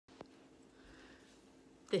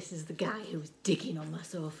This is the guy who's digging on my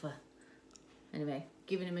sofa. Anyway,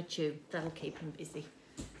 giving him a chew. That'll keep him busy.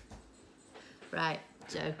 Right,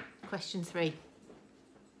 so question 3.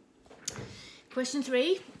 Question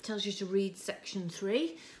 3 tells you to read section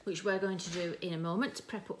 3, which we're going to do in a moment to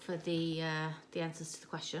prep up for the answers to the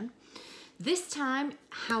question. This time,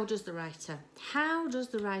 how does the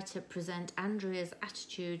writer present Andrea's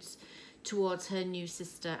attitudes towards her new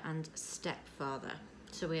sister and stepfather?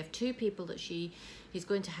 So we have 2 people that she is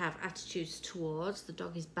going to have attitudes towards. The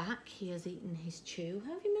dog is back. He has eaten his chew.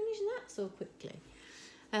 How have you managed that so quickly?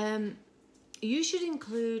 You should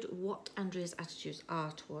include what Andrea's attitudes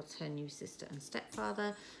are towards her new sister and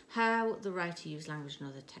stepfather, how the writer used language and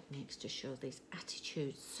other techniques to show these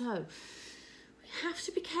attitudes. So we have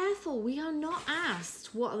to be careful. We are not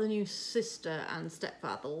asked what are the new sister and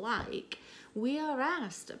stepfather like. We are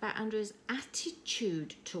asked about Andrea's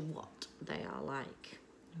attitude to what they are like.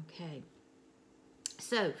 Okay.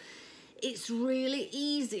 So it's really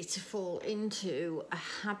easy to fall into a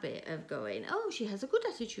habit of going, oh, she has a good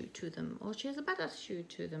attitude to them, or she has a bad attitude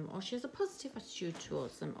to them, or she has a positive attitude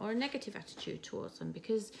towards them, or a negative attitude towards them,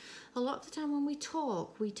 because a lot of the time when we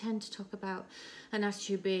talk, we tend to talk about an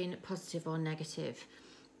attitude being positive or negative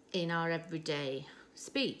in our everyday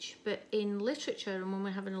speech. But in literature, and when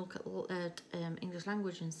we're having a look at English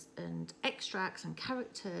language and extracts and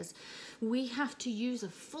characters, we have to use a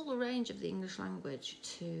full range of the English language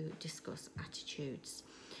to discuss attitudes.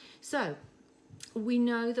 So we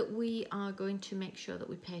know that we are going to make sure that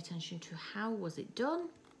we pay attention to how was it done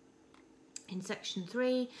in section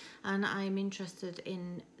 3, and I'm interested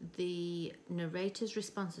in the narrator's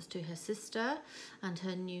responses to her sister and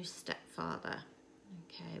her new stepfather.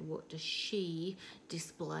 Okay, what does she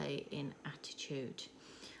display in attitude?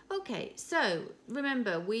 Okay, so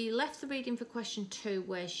remember we left the reading for question 2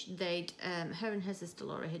 where her and her sister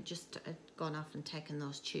Laura had just gone off and taken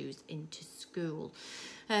those chews into school.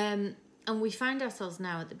 And we find ourselves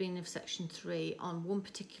now at the beginning of section 3 on one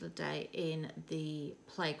particular day in the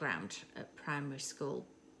playground at primary school.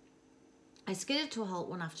 I skidded to a halt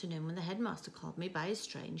one afternoon when the headmaster called me by a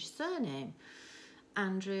strange surname.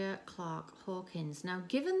 Andrea Clark Hawkins. Now,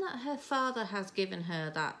 given that her father has given her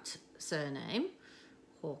that surname,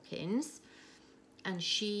 Hawkins, and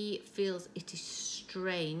she feels it is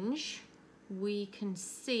strange, we can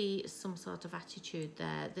see some sort of attitude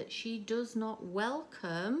there that she does not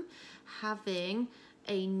welcome having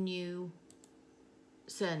a new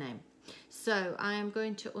surname. So I am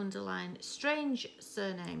going to underline strange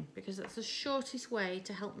surname because that's the shortest way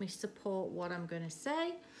to help me support what I'm going to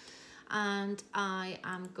say. And I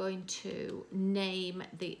am going to name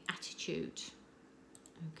the attitude,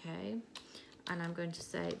 okay? And I'm going to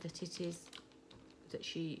say that it is, that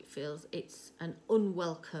she feels it's an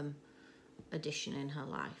unwelcome addition in her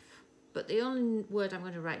life. But the only word I'm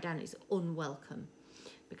going to write down is unwelcome,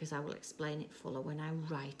 because I will explain it fuller when I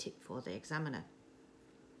write it for the examiner.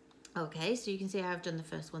 Okay, so you can see how I've done the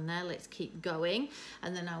first one there. Let's keep going,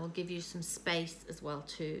 and then I will give you some space as well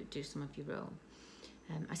to do some of your own.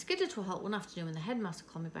 I skidded to a halt one afternoon when the headmaster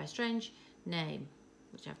called me by a strange name,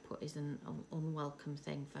 which I've put is an unwelcome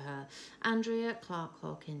thing for her. Andrea Clark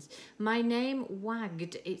Hawkins. My name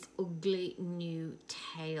wagged its ugly new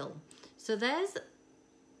tail. So there's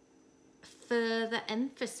further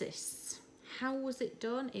emphasis. How was it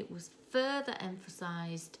done? It was further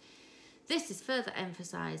emphasised. This is further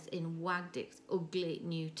emphasised in wagged its ugly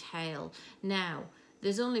new tail. Now,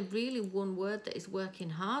 there's only really one word that is working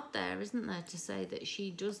hard there, isn't there, to say that she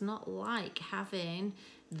does not like having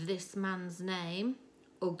this man's name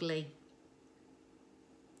ugly.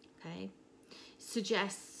 Okay.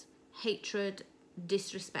 Suggests hatred,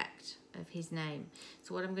 disrespect of his name.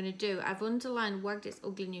 So what I'm going to do, I've underlined wagged its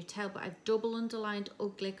ugly new tail, but I've double underlined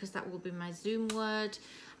ugly because that will be my Zoom word.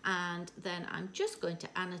 And then I'm just going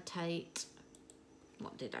to annotate,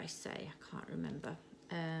 what did I say? I can't remember.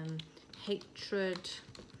 Hatred,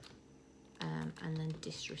 and then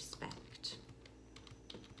disrespect.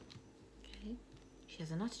 Okay, she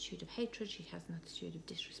has an attitude of hatred. She has an attitude of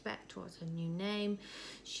disrespect towards her new name.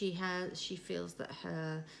 She feels that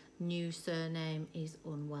her new surname is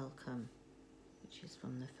unwelcome, which is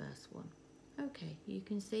from the first one. Okay, you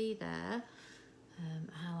can see there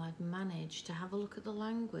how I've managed to have a look at the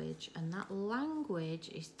language, and that language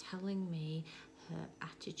is telling me her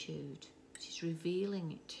attitude. She's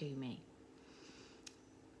revealing it to me.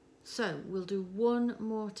 So we'll do one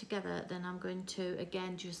more together, then I'm going to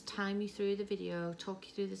again just time you through the video, talk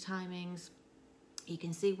you through the timings. You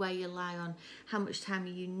can see where you lie on how much time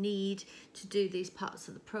you need to do these parts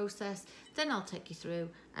of the process. Then I'll take you through,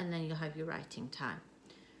 and then you'll have your writing time.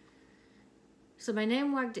 So my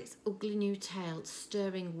name wagged its ugly new tail,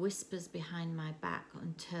 stirring whispers behind my back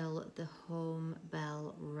until the home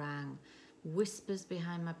bell rang. Whispers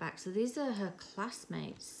behind my back. So these are her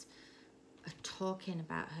classmates are talking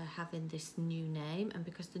about her having this new name, and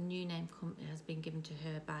because the new name has been given to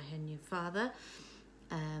her by her new father,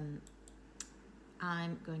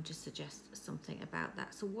 I'm going to suggest something about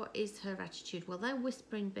that. So what is her attitude? Well, they're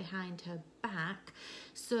whispering behind her back,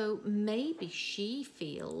 so maybe she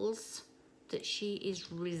feels that she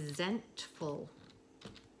is resentful.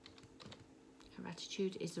 Her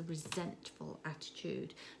attitude is a resentful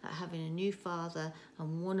attitude, that having a new father,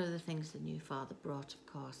 and one of the things the new father brought, of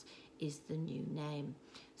course, is the new name.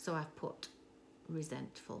 So I've put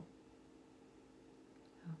resentful.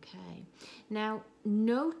 Okay, now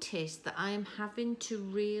notice that I am having to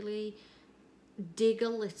really dig a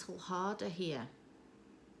little harder here,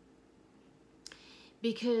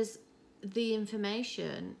 because the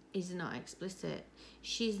information is not explicit.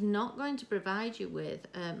 She's not going to provide you with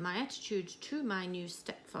my attitude to my new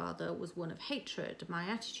stepfather was one of hatred. My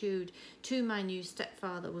attitude to my new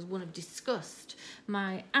stepfather was one of disgust.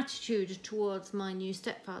 My attitude towards my new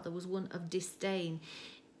stepfather was one of disdain.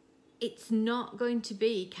 It's not going to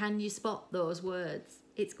be, can you spot those words?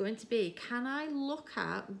 It's going to be, can I look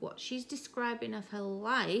at what she's describing of her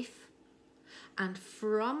life, and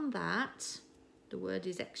from that, the word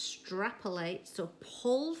is extrapolate, so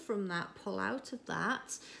pull from that, pull out of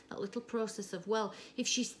that little process of, well, if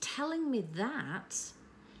she's telling me that,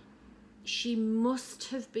 she must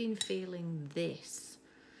have been feeling this.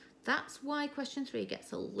 That's why question 3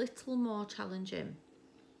 gets a little more challenging.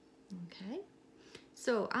 Okay.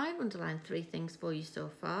 So I've underlined 3 things for you so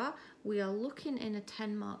far. We are looking in a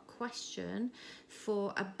 10-mark question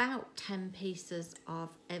for about 10 pieces of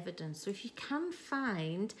evidence. So if you can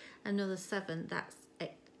find another 7, that's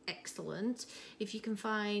excellent. If you can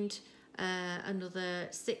find another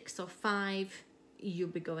 6 or 5, you'll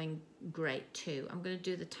be going great too. I'm going to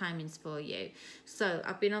do the timings for you. So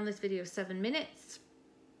I've been on this video 7 minutes.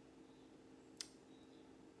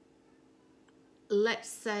 Let's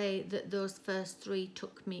say that those first 3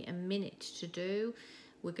 took me a minute to do.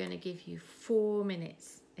 We're going to give you 4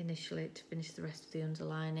 minutes initially to finish the rest of the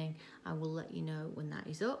underlining. I will let you know when that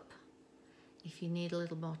is up. If you need a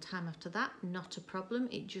little more time after that, not a problem.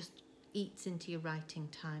 It just eats into your writing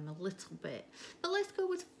time a little bit. But let's go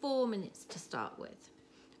with 4 minutes to start with.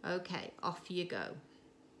 Okay, off you go.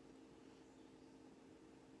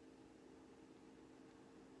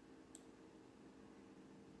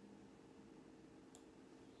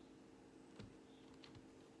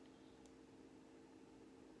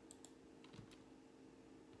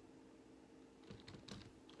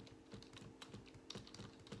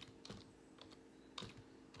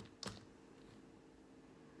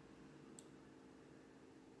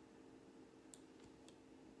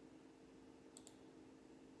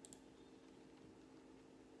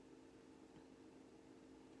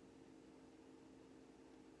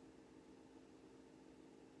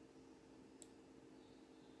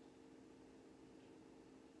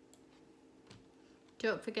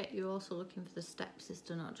 Don't forget you're also looking for the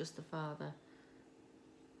stepsister, not just the father.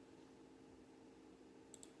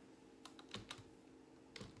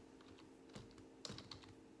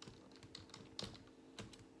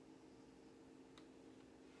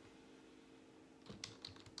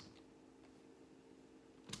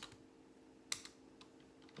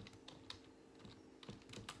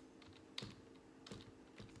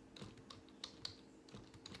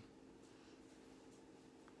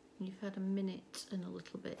 You've had a minute and a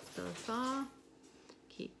little bit so far.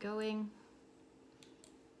 Keep going.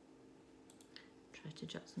 Try to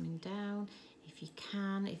jot something down. If you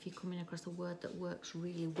can, if you're coming across a word that works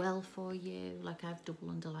really well for you, like I've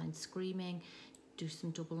double underlined screaming, do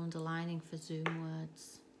some double underlining for Zoom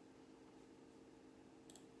words.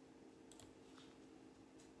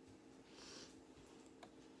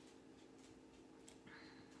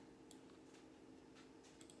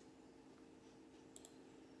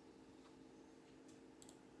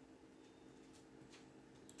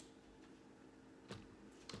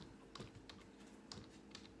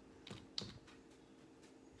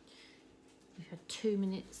 You've had 2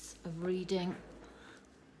 minutes of reading.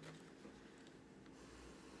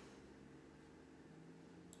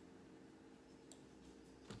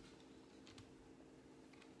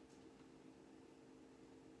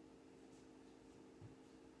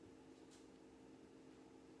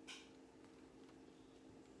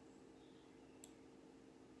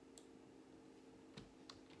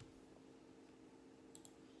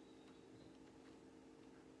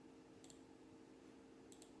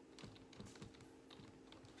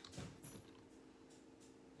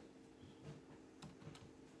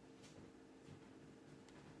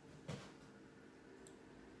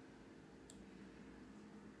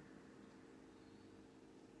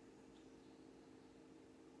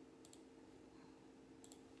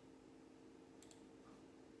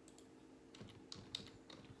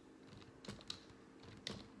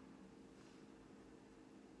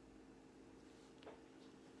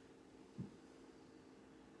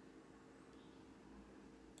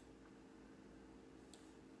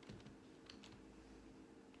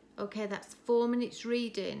 Okay, that's 4 minutes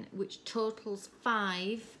reading, which totals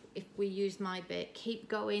 5 if we use my bit. Keep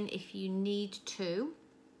going if you need to.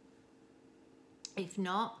 If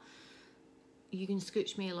not, you can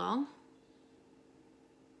scooch me along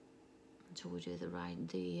until we do the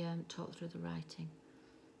talk through the writing.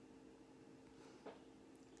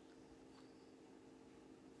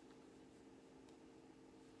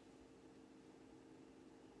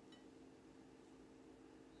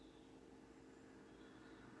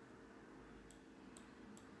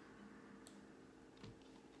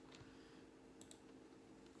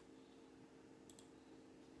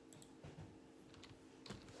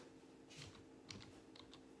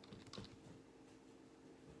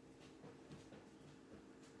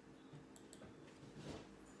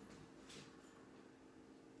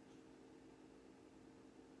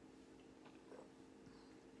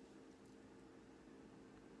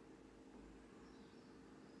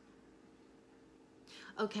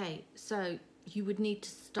 Okay, so you would need to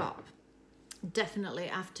stop definitely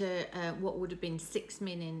after what would have been 6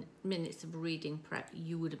 minutes of reading prep.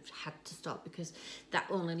 You would have had to stop because that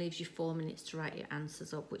only leaves you 4 minutes to write your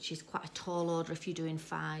answers up, which is quite a tall order if you're doing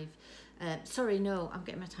 5. Sorry, no, I'm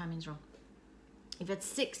getting my timings wrong. You've had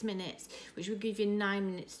 6 minutes, which would give you 9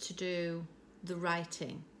 minutes to do the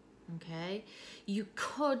writing. Okay, you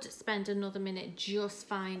could spend another minute just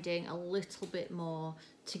finding a little bit more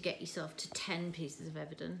to get yourself to 10 pieces of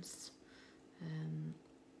evidence,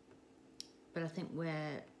 but I think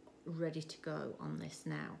we're ready to go on this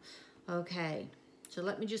now. Okay, so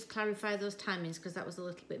let me just clarify those timings because that was a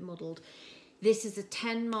little bit muddled. This is a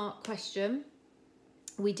 10-mark question.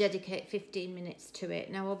 We dedicate 15 minutes to it.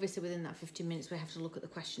 Now obviously within that 15 minutes we have to look at the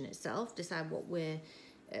question itself, decide what we're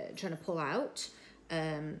trying to pull out.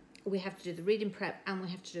 We have to do the reading prep and we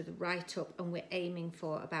have to do the write-up, and we're aiming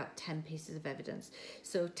for about 10 pieces of evidence.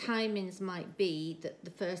 So timings might be that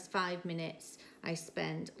the first 5 minutes I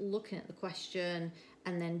spend looking at the question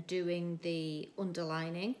and then doing the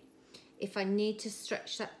underlining. If I need to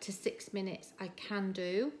stretch that to 6 minutes, I can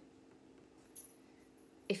do.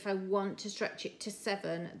 If I want to stretch it to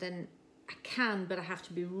 7, then I can, but I have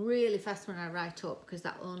to be really fast when I write up because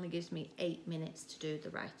that only gives me 8 minutes to do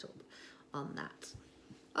the write-up on that.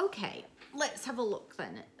 Okay, let's have a look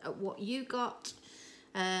then at what you got,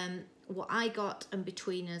 what I got, and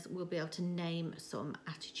between us we'll be able to name some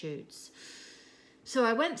attitudes. So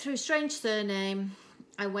I went through strange surname,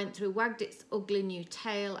 I went through wagged its ugly new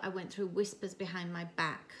tail, I went through whispers behind my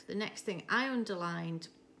back. The next thing I underlined,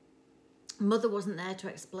 mother wasn't there to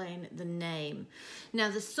explain the name. Now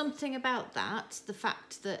there's something about that, the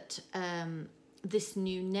fact that this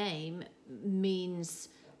new name means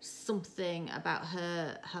something about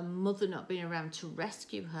her mother not being around to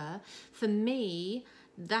rescue her. For me,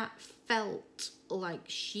 that felt like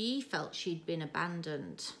she felt she'd been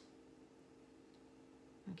abandoned.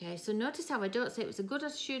 Okay, so notice how I don't say it was a good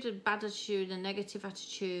attitude, a bad attitude, a negative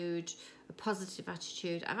attitude, a positive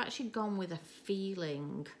attitude. I've actually gone with a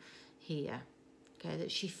feeling here, okay, that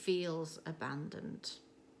she feels abandoned.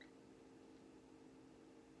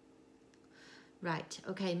 Right,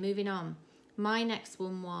 okay, moving on. My next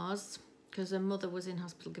one was, because her mother was in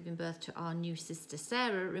hospital giving birth to our new sister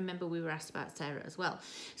Sarah. Remember, we were asked about Sarah as well.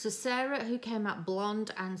 So Sarah, who came out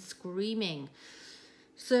blonde and screaming.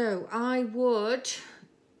 So I would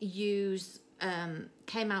use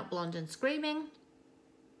came out blonde and screaming,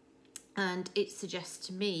 and it suggests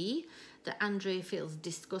to me that Andrea feels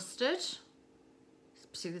disgusted,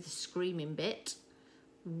 particularly the screaming bit,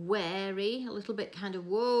 wary, a little bit kind of,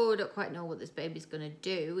 whoa, don't quite know what this baby's going to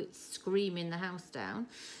do. It's screaming the house down.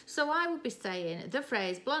 So I would be saying the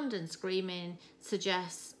phrase blonde and screaming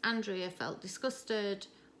suggests Andrea felt disgusted,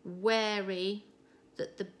 wary,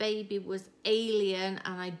 that the baby was alien,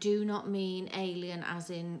 and I do not mean alien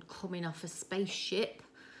as in coming off a spaceship.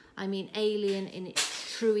 I mean alien in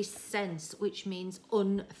its truest sense, which means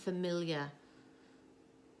unfamiliar.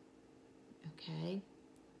 Okay.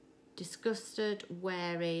 Disgusted,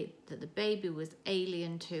 wary, that the baby was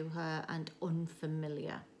alien to her and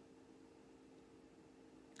unfamiliar.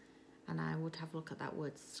 And I would have a look at that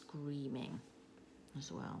word screaming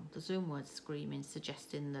as well. The Zoom word screaming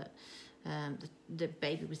suggesting that the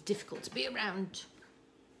baby was difficult to be around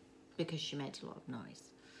because she made a lot of noise.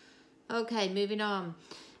 Okay, moving on.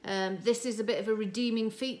 This is a bit of a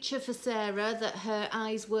redeeming feature for Sarah, that her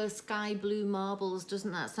eyes were sky blue marbles.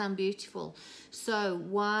 Doesn't that sound beautiful? So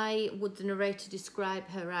why would the narrator describe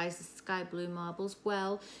her eyes as sky blue marbles?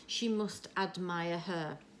 Well, she must admire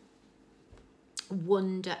her,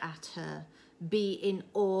 wonder at her, be in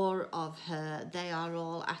awe of her. They are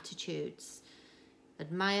all attitudes.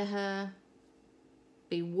 Admire her,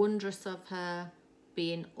 be wondrous of her,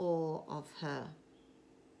 be in awe of her.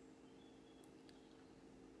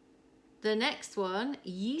 The next one,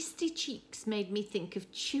 yeasty cheeks made me think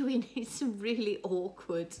of chewing. It's a really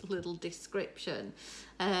awkward little description.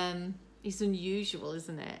 It's unusual,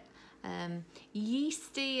 isn't it?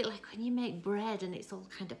 Yeasty, like when you make bread and it's all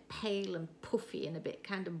kind of pale and puffy and a bit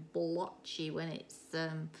kind of blotchy when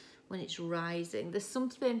it's rising. There's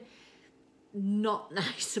something not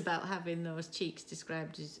nice about having those cheeks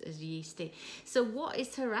described as yeasty. So what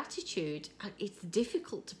is her attitude? It's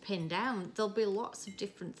difficult to pin down. There'll be lots of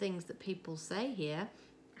different things that people say here.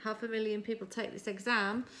 500,000 people take this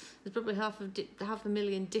exam. There's probably half a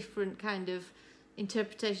million different kind of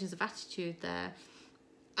interpretations of attitude there.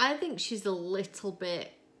 I think she's a little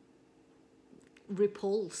bit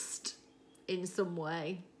repulsed in some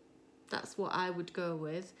way. That's what I would go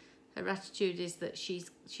with. Her attitude is that she's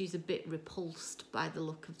a bit repulsed by the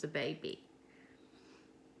look of the baby.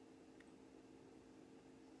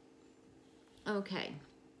 Okay.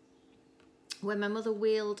 When my mother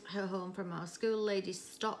wheeled her home from our school, ladies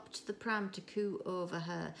stopped the pram to coo over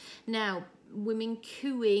her. Now, women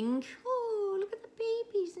cooing. Oh, look at the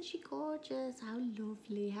baby. Isn't she gorgeous? How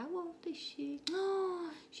lovely. How old is she? Oh,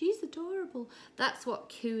 she's adorable. That's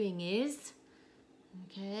what cooing is.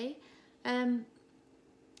 Okay.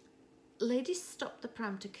 Ladies stopped the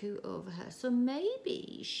pram to coo over her. So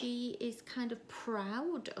maybe she is kind of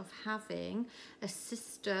proud of having a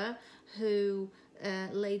sister who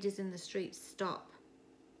ladies in the street stop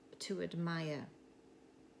to admire.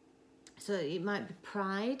 So it might be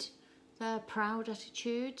pride, their proud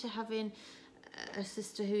attitude to having a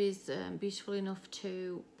sister who is beautiful enough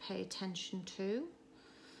to pay attention to.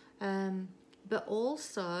 But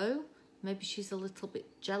also, maybe she's a little bit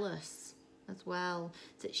jealous as well,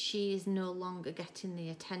 that she is no longer getting the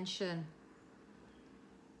attention.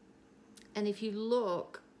 And if you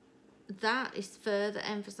look, that is further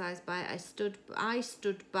emphasized by I stood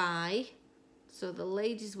by. So the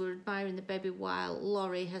ladies were admiring the baby while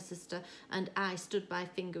Laurie, her sister, and I stood by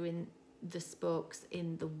fingering the spokes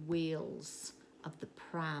in the wheels of the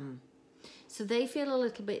pram. So they feel a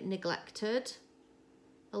little bit neglected,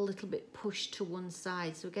 a little bit pushed to one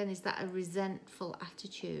side. So again, is that a resentful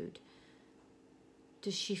attitude?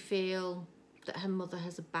 Does she feel that her mother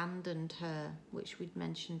has abandoned her, which we'd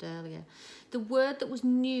mentioned earlier? The word that was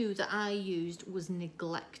new that I used was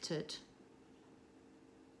neglected.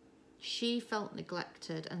 She felt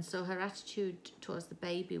neglected, and so her attitude towards the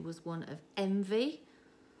baby was one of envy.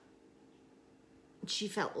 She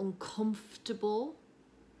felt uncomfortable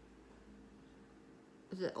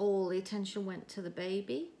that all the attention went to the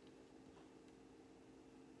baby.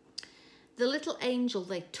 The little angel,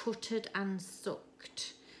 they tutted and sucked.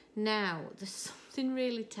 Now, there's something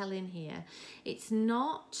really telling here. It's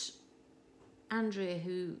not Andrea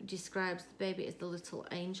who describes the baby as the little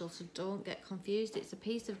angel, so don't get confused. It's a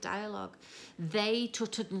piece of dialogue. They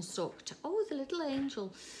tutted and sucked. Oh, the little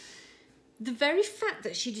angel. The very fact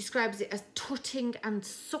that she describes it as tutting and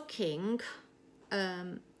sucking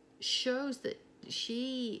shows that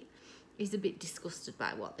she is a bit disgusted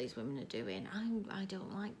by what these women are doing. I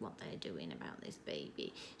don't like what they're doing about this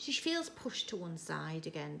baby. She feels pushed to one side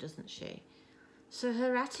again, doesn't she? So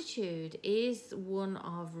her attitude is one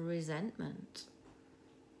of resentment,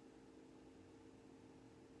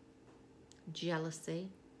 jealousy,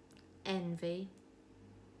 envy.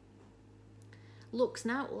 Looks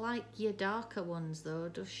not like your darker ones though,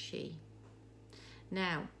 does she?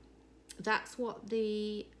 Now, that's what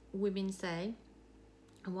the women say.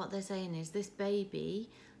 And what they're saying is this baby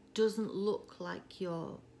doesn't look like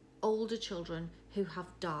your older children who have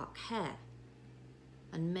dark hair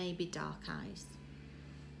and maybe dark eyes.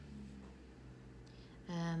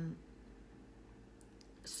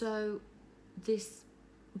 So this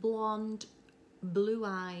blonde,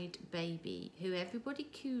 blue-eyed baby who everybody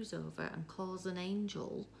coos over and calls an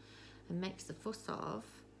angel and makes a fuss of,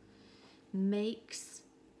 makes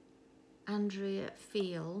Andrea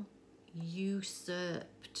feel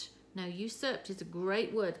usurped. Now, usurped is a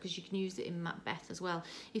great word because you can use it in Macbeth as well.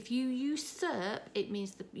 If you usurp, it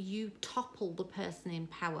means that you topple the person in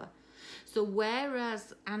power. So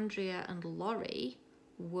whereas Andrea and Laurie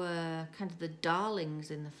were kind of the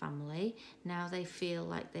darlings in the family, now they feel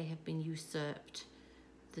like they have been usurped.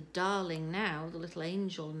 The darling now, the little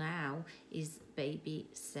angel now, is baby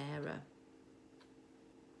Sarah.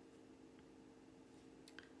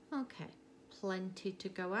 Okay, plenty to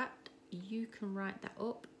go at. You can write that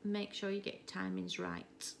up. Make sure you get your timings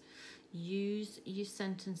right. Use your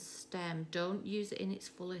sentence stem. Don't use it in its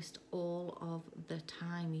fullest all of the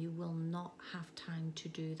time. You will not have time to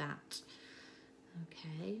do that.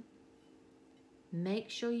 Okay. Make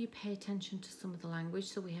sure you pay attention to some of the language.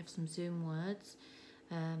 So we have some Zoom words.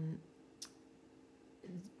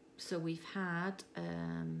 So we've had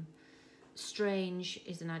strange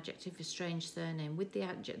is an adjective for strange surname. With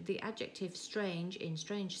the adjective strange in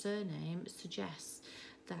strange surname suggests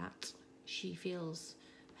that she feels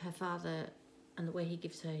her father and the way he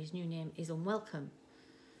gives her his new name is unwelcome.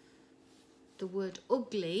 The word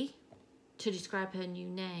ugly to describe her new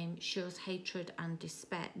name shows hatred and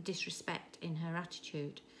disrespect in her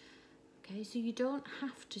attitude. Okay, so you don't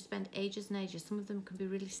have to spend ages and ages. Some of them can be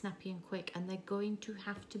really snappy and quick, and they're going to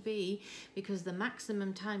have to be, because the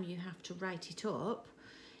maximum time you have to write it up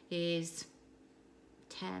is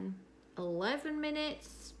 10, 11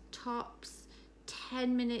 minutes tops,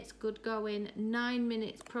 10 minutes good going, 9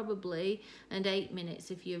 minutes probably, and 8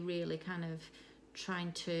 minutes if you're really kind of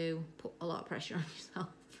trying to put a lot of pressure on yourself.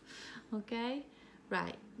 Okay,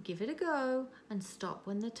 right, give it a go and stop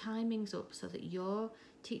when the timing's up so that your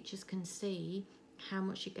teachers can see how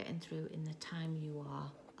much you're getting through in the time you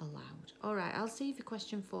are allowed. All right, I'll see you for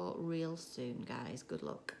question 4 real soon, guys. Good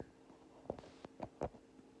luck.